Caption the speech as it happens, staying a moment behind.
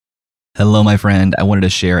Hello, my friend. I wanted to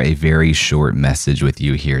share a very short message with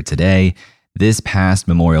you here today. This past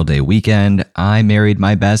Memorial Day weekend, I married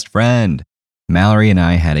my best friend. Mallory and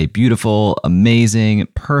I had a beautiful, amazing,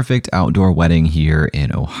 perfect outdoor wedding here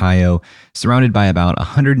in Ohio, surrounded by about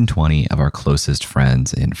 120 of our closest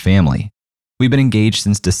friends and family. We've been engaged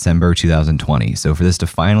since December 2020, so for this to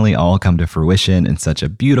finally all come to fruition in such a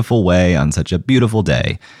beautiful way on such a beautiful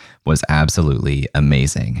day was absolutely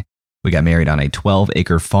amazing. We got married on a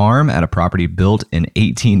 12-acre farm at a property built in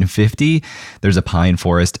 1850. There's a pine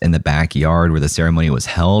forest in the backyard where the ceremony was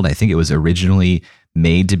held. I think it was originally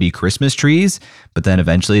made to be Christmas trees, but then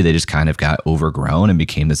eventually they just kind of got overgrown and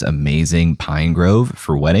became this amazing pine grove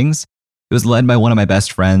for weddings. It was led by one of my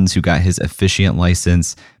best friends who got his officiant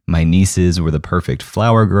license. My nieces were the perfect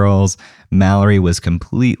flower girls. Mallory was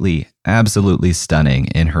completely, absolutely stunning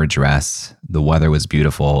in her dress. The weather was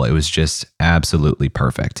beautiful. It was just absolutely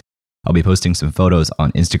perfect. I'll be posting some photos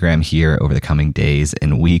on Instagram here over the coming days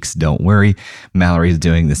and weeks. Don't worry, Mallory is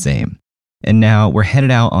doing the same. And now we're headed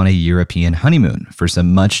out on a European honeymoon for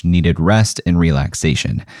some much needed rest and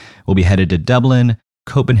relaxation. We'll be headed to Dublin,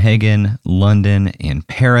 Copenhagen, London, and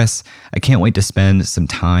Paris. I can't wait to spend some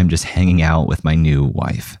time just hanging out with my new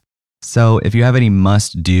wife. So if you have any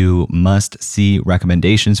must-do, must-see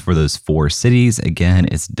recommendations for those 4 cities, again,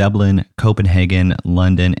 it's Dublin, Copenhagen,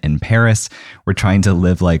 London, and Paris. We're trying to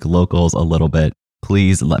live like locals a little bit.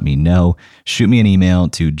 Please let me know. Shoot me an email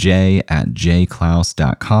to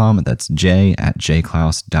j@jklaus.com. That's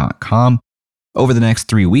j@jklaus.com. Over the next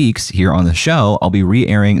 3 weeks here on the show, I'll be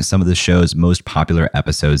re-airing some of the show's most popular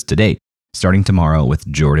episodes to date, starting tomorrow with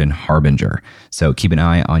Jordan Harbinger. So keep an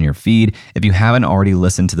eye on your feed. If you haven't already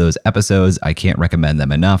listened to those episodes, I can't recommend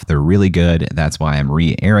them enough. They're really good. That's why I'm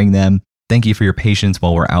re-airing them. Thank you for your patience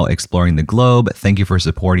while we're out exploring the globe. Thank you for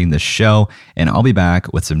supporting the show. And I'll be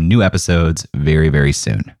back with some new episodes very, very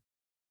soon.